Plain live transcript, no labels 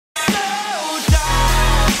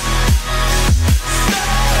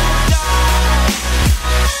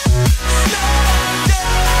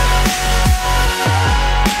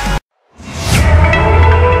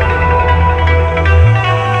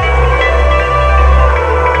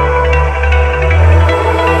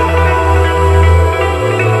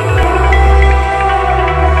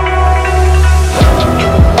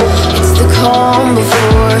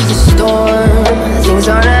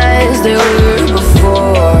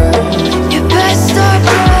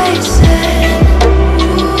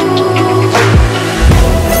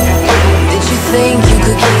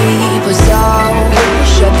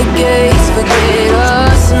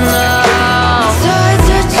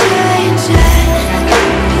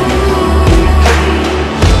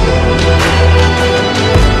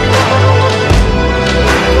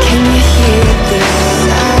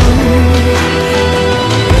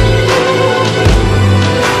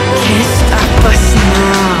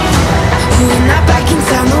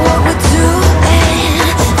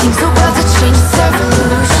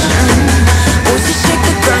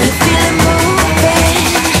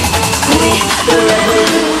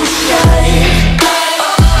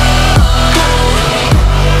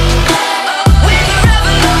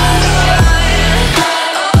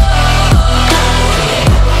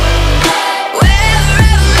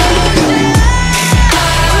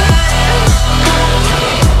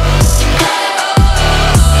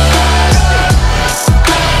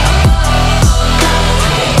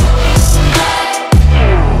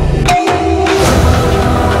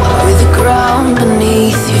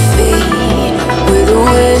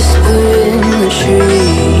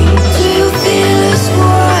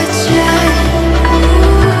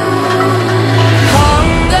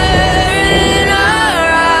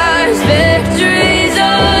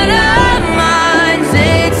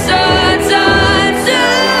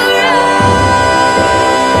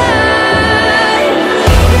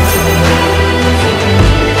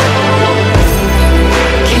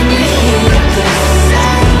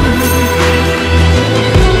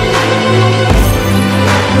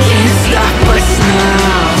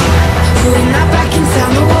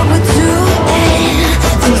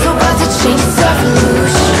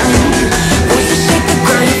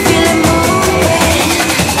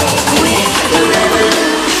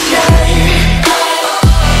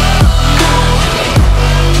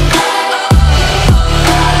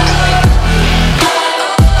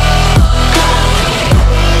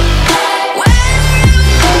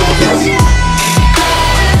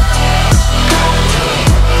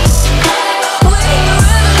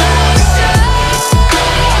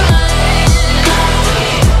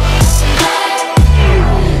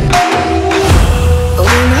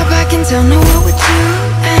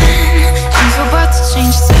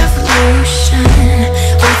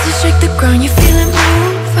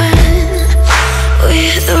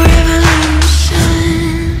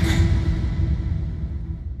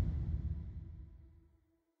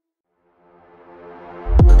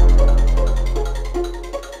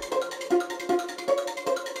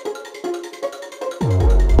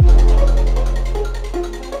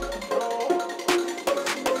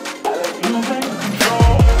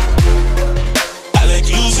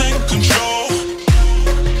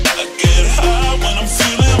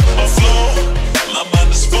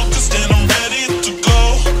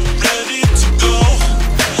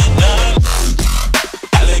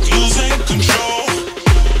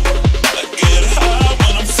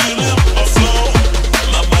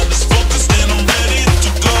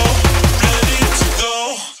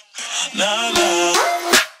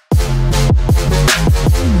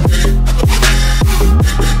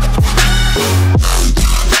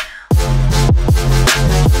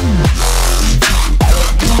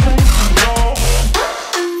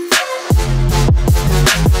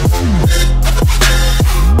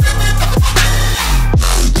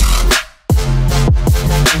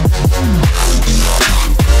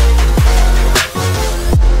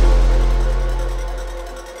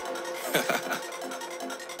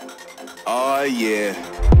Oh yeah.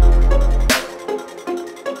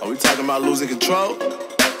 Are we talking about losing control?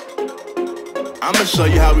 I'ma show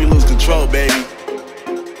you how we lose control, baby.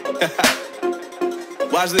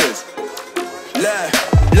 Watch this. Look,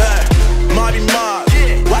 Marty Mark.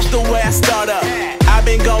 Watch the way I start up. I've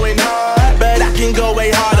been going hard, but I can go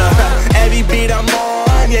way harder. Every beat I'm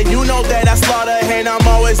on, yeah, you know that I slaughter. And I'm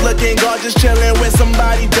always looking gorgeous, chilling with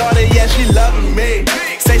somebody's daughter. Yeah, she loving me.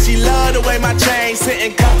 Say she love the way my chain sit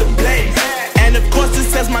and contemplate. And of course it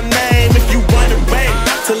says my name if you wanna wait.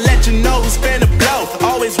 To let you know who's finna blow.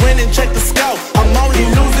 Always winning, check the scope. I'm only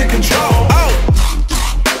losing control. Oh,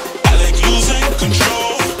 I like losing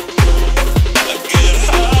control. I get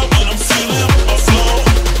high when I'm feeling my flow.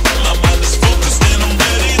 My mind is focused and I'm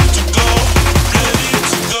ready to go.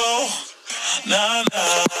 Nah,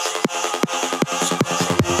 nah.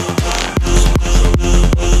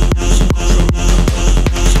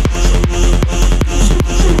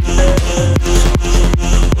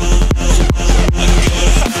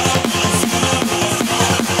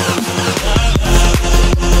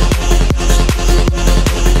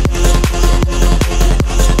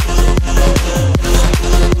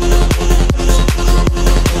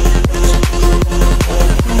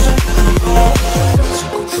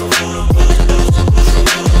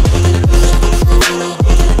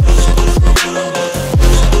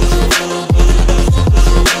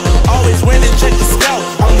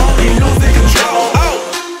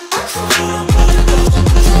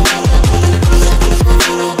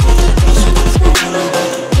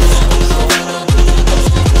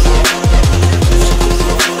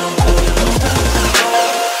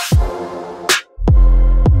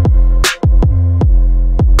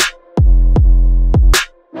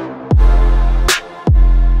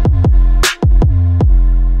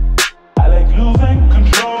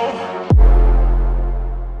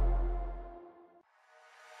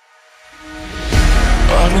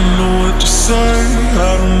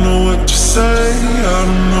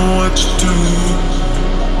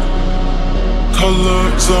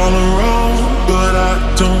 Colors all around, but I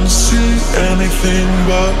don't see anything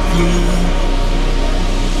but blue.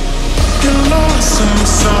 Get lost in the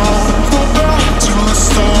sound, go back to the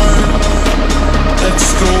start. Let's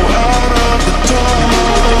go out of the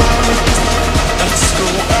dark. Let's go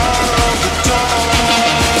out of the dark.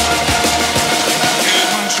 Get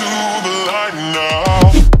into the light now.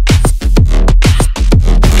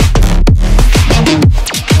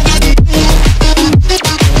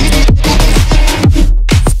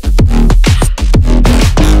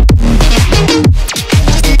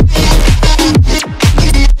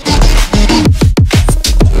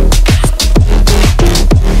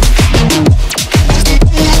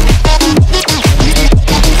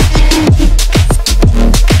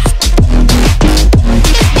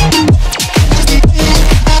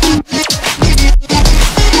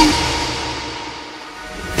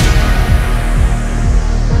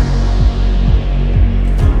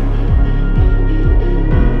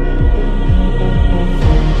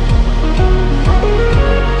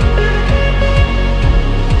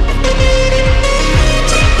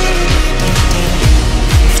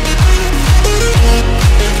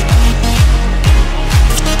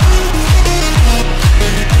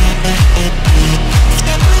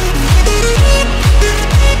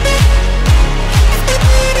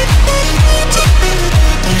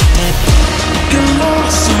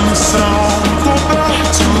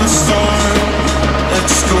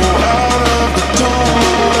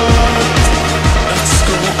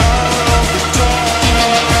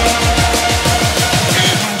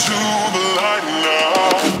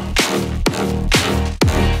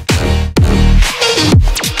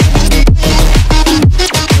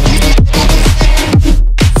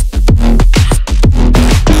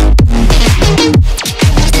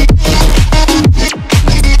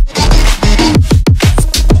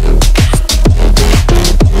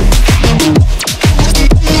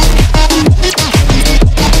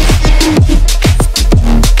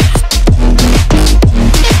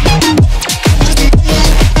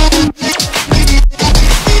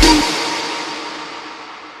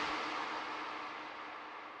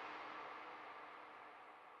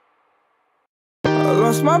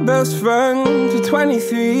 Lost my best friend to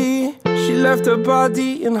 23. She left her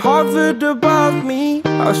body and hovered above me.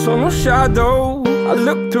 I saw no shadow, I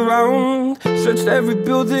looked around, searched every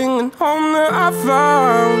building and home that I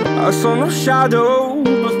found. I saw no shadow,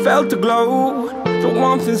 but felt a glow. The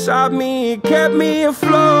warmth inside me, it kept me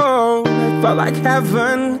afloat. It felt like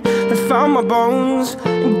heaven that found my bones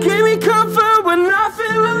and gave me comfort when I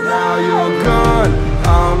feel alone. Now you're gone,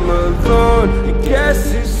 I'm alone. I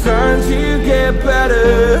guess it's time to get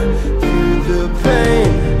better.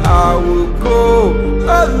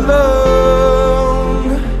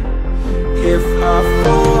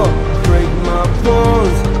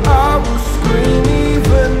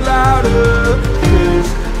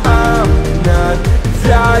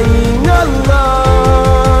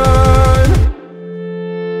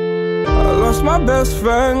 best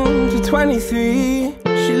friend at 23.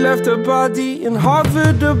 She left her body and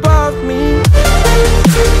hovered above me.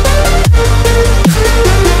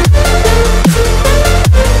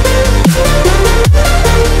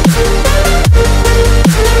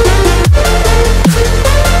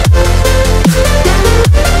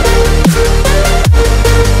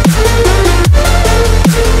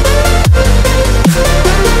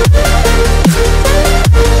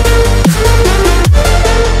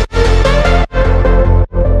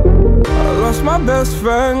 Best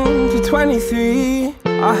friend to 23.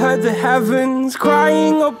 I heard the heavens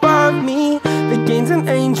crying above me. They gained an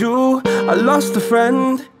angel, I lost a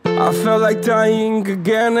friend. I felt like dying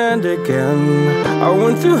again and again. I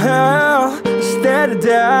went through hell, stared at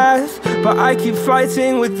death, but I keep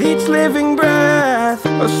fighting with each living breath.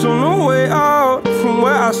 I saw no way out from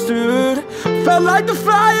where I stood. Felt like the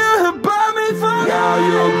fire had burned me through. Now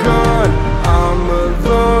you're gone, I'm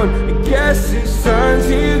alone. I guess it's time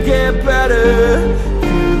to get better.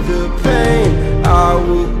 Through the pain, I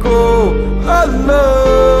will go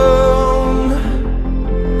alone.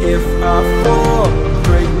 If I fall,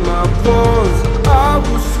 break my bones, I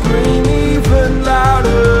will scream even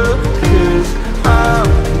louder. 'Cause I'm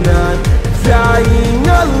not dying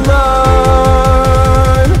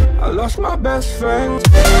alone. I lost my best friend.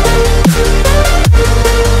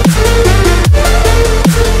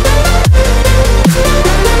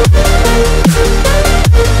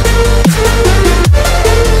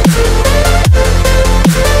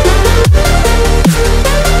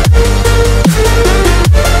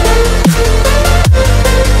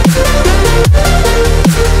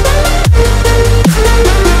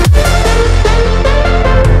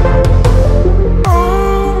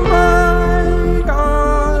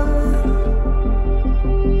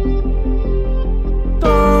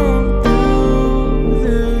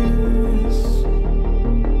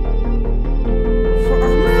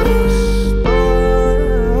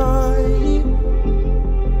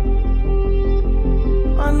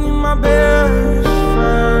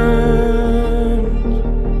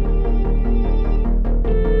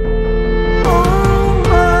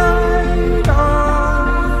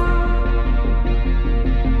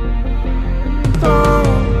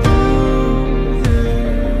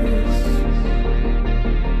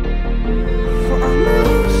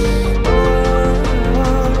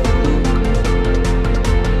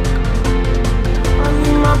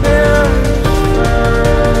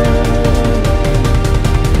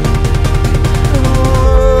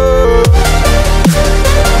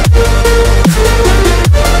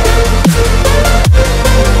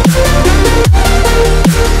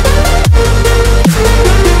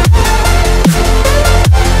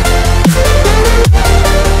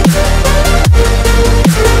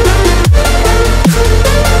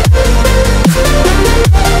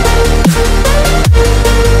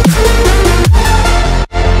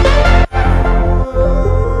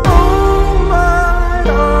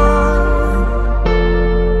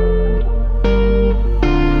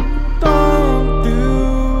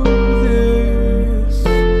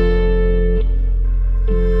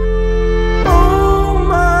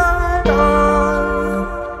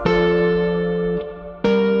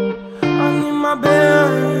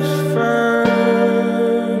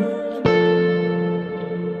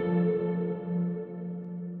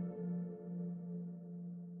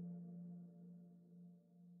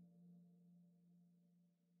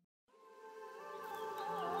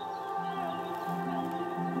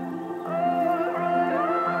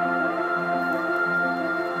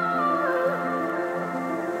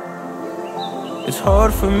 It's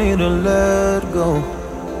hard for me to let go,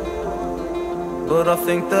 but I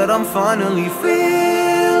think that I'm finally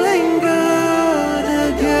feeling good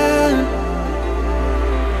again.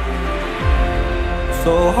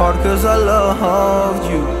 So hard cause I loved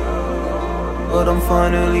you, but I'm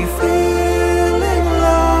finally feeling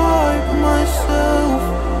like myself.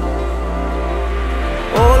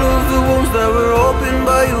 All of the wounds that were opened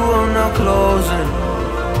by you are now closing.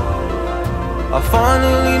 I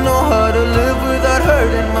finally know how to live without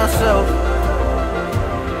hurting myself.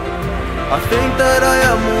 I think that I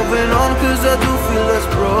am moving on cause I do feel less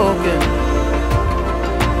broken.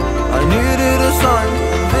 I needed a sign,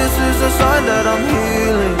 this is a sign that I'm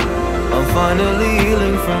healing. I'm finally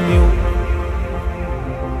healing from you.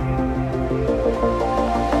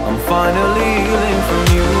 I'm finally healing from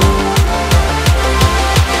you.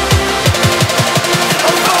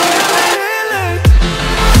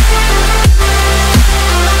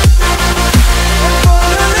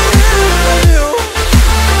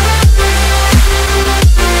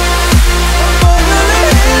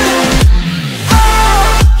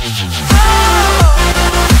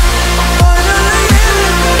 Finally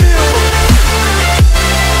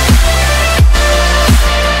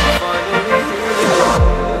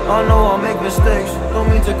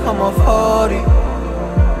body.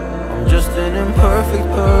 I'm just an imperfect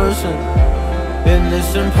person in this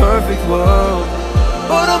imperfect world,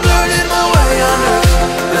 but I'm learning my way under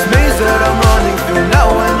this maze that I'm running through. Now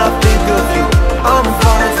when I think of you, I'm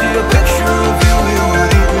fine. See a picture of you, it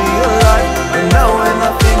would eat me alive. And now when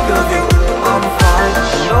I think of you, I'm fine.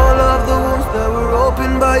 And all of the wounds that were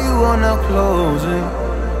opened by you are now closing.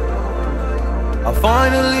 I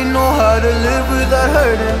finally know how to live without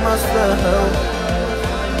hurting myself.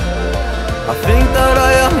 I think that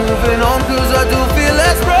I am moving on, cause I do feel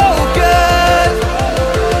less broken.